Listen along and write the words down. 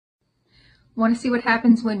Want to see what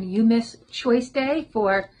happens when you miss choice day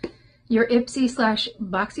for your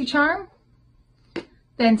Ipsy/Boxycharm?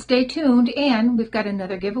 Then stay tuned, and we've got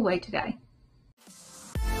another giveaway today.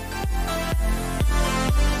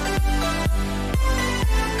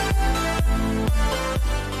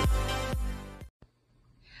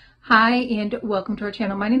 Hi, and welcome to our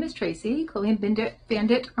channel. My name is Tracey. Chloe and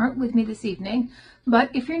Bandit aren't with me this evening,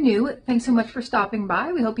 but if you're new, thanks so much for stopping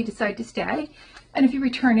by. We hope you decide to stay. And if you're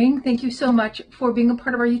returning, thank you so much for being a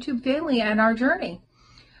part of our YouTube family and our journey.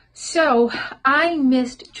 So I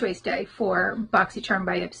missed choice day for Boxycharm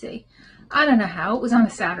by Ipsy. I don't know how. It was on a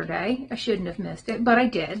Saturday. I shouldn't have missed it, but I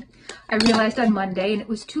did. I realized on Monday, and it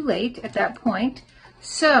was too late at that point.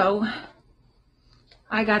 So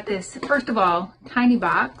I got this, first of all, tiny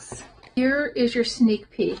box. Here is your sneak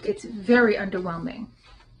peek. It's very underwhelming.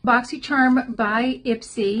 Boxycharm by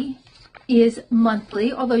Ipsy is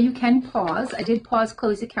monthly, although you can pause. I did pause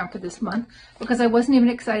Chloe's account for this month because I wasn't even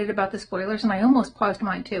excited about the spoilers, and I almost paused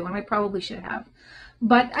mine too, and I probably should have.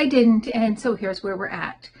 But I didn't, and so here's where we're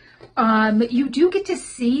at. You do get to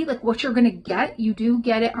see like what you're going to get. You do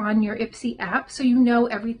get it on your Ipsy app, so you know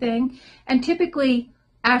everything. And typically,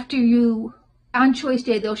 after you on choice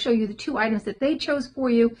day, they'll show you the 2 items that they chose for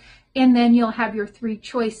you, and then you'll have your 3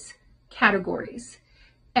 choice categories.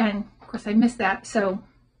 And of course I missed that, so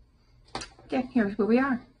again, here's where we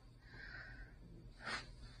are.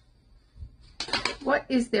 What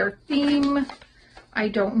is their theme? I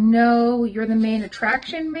don't know. You're the main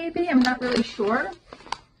attraction, maybe? I'm not really sure.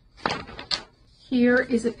 Here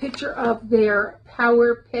is a picture of their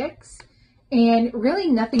power picks. And really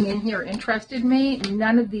nothing in here interested me.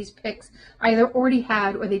 None of these picks I either already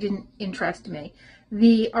had or they didn't interest me.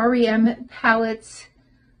 The REM palettes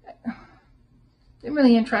didn't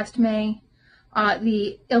really interest me.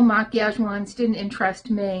 The Il Makiage ones didn't interest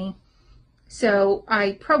me. So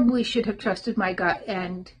I probably should have trusted my gut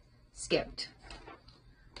and skipped.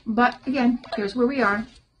 But again, here's where we are.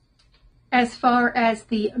 As far as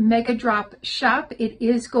the Mega Drop shop, it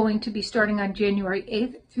is going to be starting on January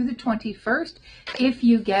 8th through the 21st. If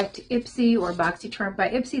you get Ipsy or Boxycharm by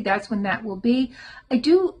Ipsy, that's when that will be. I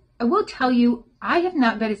will tell you, I have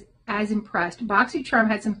not been as impressed. Boxycharm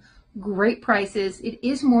had some great prices. It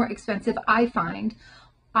is more expensive, I find.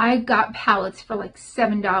 I got palettes for like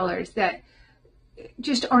 $7 that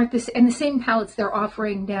just aren't this, and the same palettes they're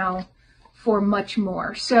offering now for much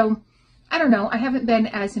more. So I don't know. I haven't been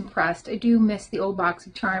as impressed. I do miss the old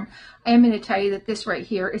Boxycharm. I am going to tell you that this right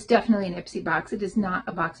here is definitely an Ipsy box. It is not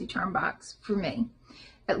a Boxycharm box for me,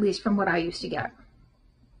 at least from what I used to get.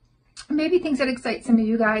 Maybe things that excite some of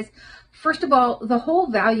you guys. First of all, the whole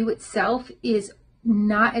value itself is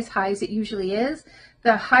not as high as it usually is.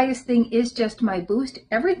 The highest thing is just my boost.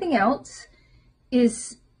 Everything else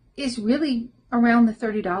is really around the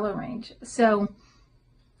 $30 range. So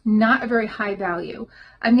not a very high value.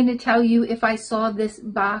 I'm going to tell you, if I saw this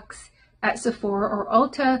box at Sephora or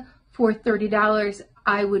Ulta for $30,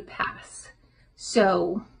 I would pass.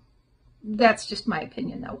 So that's just my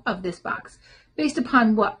opinion, though, of this box, based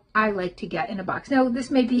upon what I like to get in a box. Now, this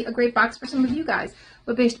may be a great box for some of you guys,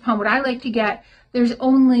 but based upon what I like to get, there's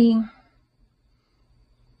only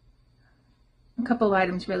a couple of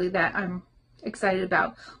items really that I'm excited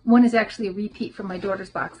about. One is actually a repeat from my daughter's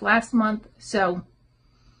box last month. So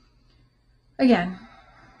again,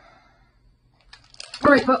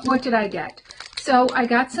 all right, but what did I get? So I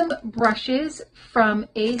got some brushes from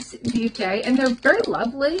Ace Beauty, and they're very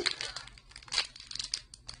lovely.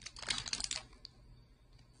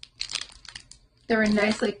 They're a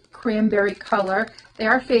nice like cranberry color. They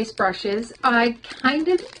are face brushes. I kind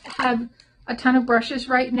of have a ton of brushes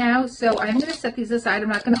right now, so I'm going to set these aside. I'm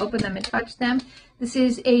not going to open them and touch them. This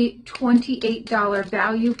is a $28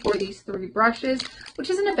 value for these 3 brushes, which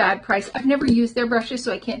isn't a bad price. I've never used their brushes,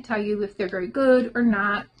 so I can't tell you if they're very good or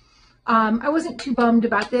not. I wasn't too bummed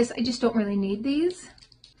about this. I just don't really need these.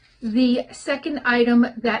 The second item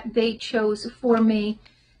that they chose for me,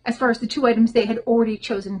 as far as the 2 items they had already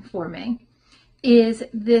chosen for me, is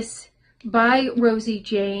this by Rosie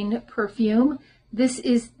Jane perfume. This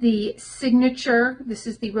is the signature. This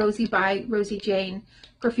is the Rosie by Rosie Jane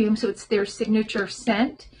perfume, so it's their signature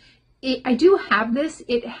scent. I do have this.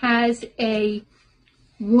 It has a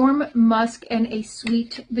warm musk and a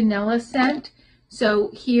sweet vanilla scent.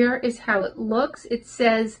 So here is how it looks. It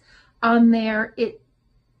says on there, it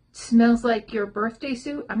smells like your birthday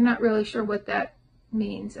suit. I'm not really sure what that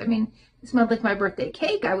means. I mean, it smelled like my birthday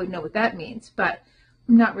cake. I would know what that means, but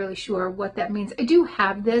I'm not really sure what that means. I do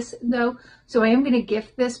have this though, so I am going to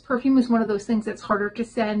gift this. Perfume is one of those things that's harder to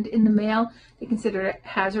send in the mail. They consider it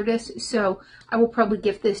hazardous, so I will probably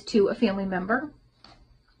gift this to a family member.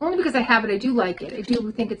 only because I have it. I do like it. I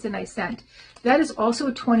do think it's a nice scent. That is also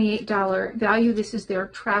a $28 value. This is their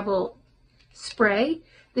travel spray.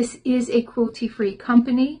 This is a cruelty-free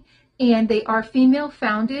company, and they are female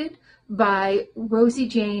founded by Rosie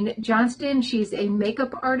Jane Johnston. She's a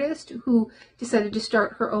makeup artist who decided to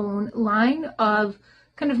start her own line of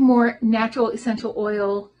kind of more natural essential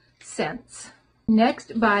oil scents.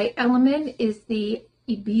 Next, by Element, is the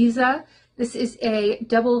Ibiza. This is a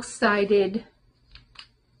double-sided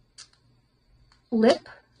lip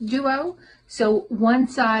duo. So one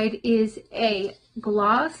side is a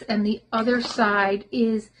gloss and the other side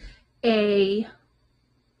is a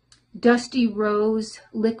Dusty Rose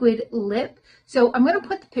liquid lip. So I'm going to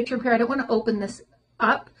put the picture up here. I don't want to open this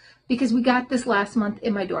up because we got this last month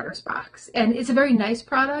in my daughter's box, and it's a very nice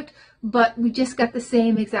product, but we just got the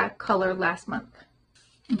same exact color last month.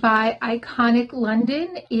 By Iconic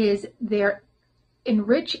London is their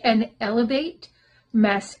Enrich and Elevate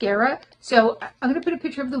mascara. So I'm going to put a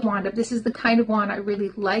picture of the wand up. This is the kind of wand I really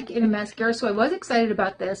like in a mascara, so I was excited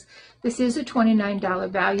about this. This is a $29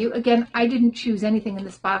 value. Again, I didn't choose anything in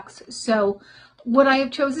this box, so what I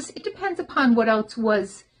have chosen, it depends upon what else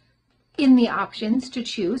was in the options to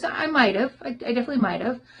choose. I might have. I definitely might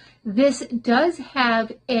have. This does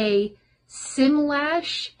have a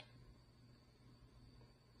Simlash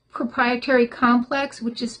proprietary complex,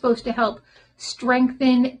 which is supposed to help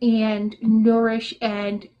strengthen and nourish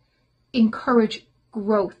and encourage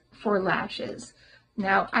growth for lashes.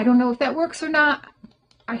 Now, I don't know if that works or not.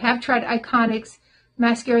 I have tried Iconic's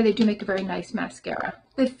mascara. They do make a very nice mascara.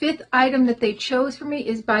 The fifth item that they chose for me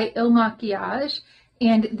is by Il Makiage,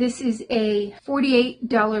 and this is a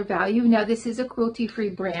 $48 value. Now, this is a cruelty-free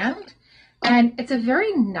brand, and it's a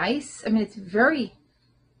very nice, I mean, it's very,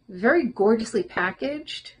 very gorgeously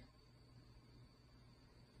packaged.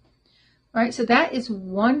 All right, so that is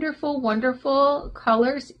wonderful, wonderful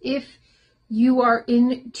colors. If you are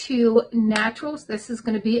into naturals, this is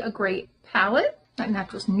going to be a great palette. Not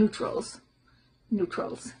naturals, neutrals.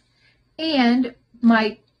 Neutrals. And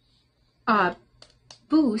my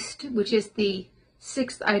Boost, which is the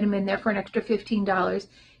sixth item in there for an extra $15,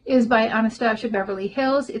 is by Anastasia Beverly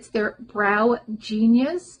Hills. It's their Brow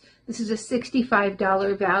Genius. This is a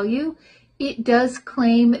 $65 value. It does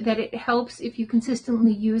claim that it helps if you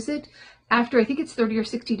consistently use it. After, I think it's 30 or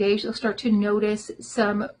 60 days, you'll start to notice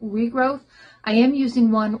some regrowth. I am using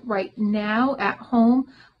one right now at home,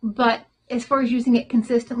 but as far as using it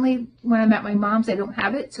consistently, when I'm at my mom's, I don't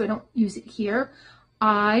have it, so I don't use it here.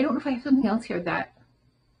 I don't know if I have something else here that,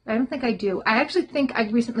 I don't think I do. I actually think I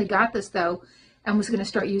recently got this, though, and was going to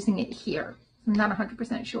start using it here. I'm not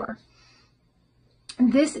 100% sure.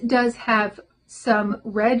 This does have some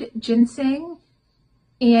red ginseng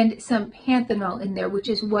and some panthenol in there, which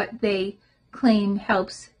is what they claim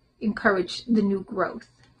helps encourage the new growth.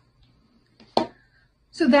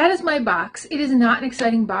 So that is my box. It is not an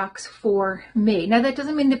exciting box for me. Now, that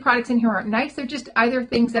doesn't mean the products in here aren't nice. They're just either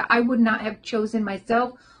things that I would not have chosen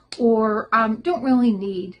myself or don't really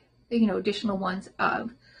need, additional ones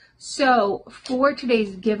of. So for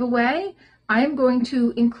today's giveaway, I am going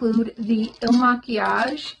to include the Il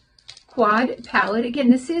Makiage Quad Palette.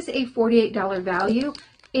 Again, this is a $48 value.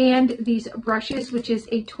 And these brushes, which is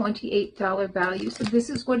a $28 value. So this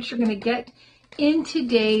is what you're going to get in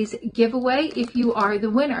today's giveaway if you are the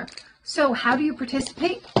winner. So how do you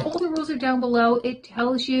participate? All the rules are down below. It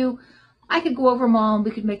tells you. I could go over them all and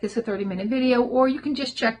we could make this a 30-minute video, or you can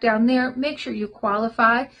just check down there, make sure you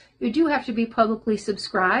qualify. You do have to be publicly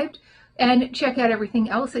subscribed and check out everything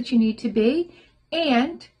else that you need to be.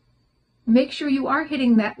 And make sure you are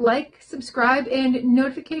hitting that like, subscribe, and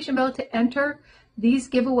notification bell to enter these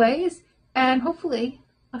giveaways, and hopefully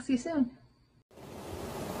I'll see you soon.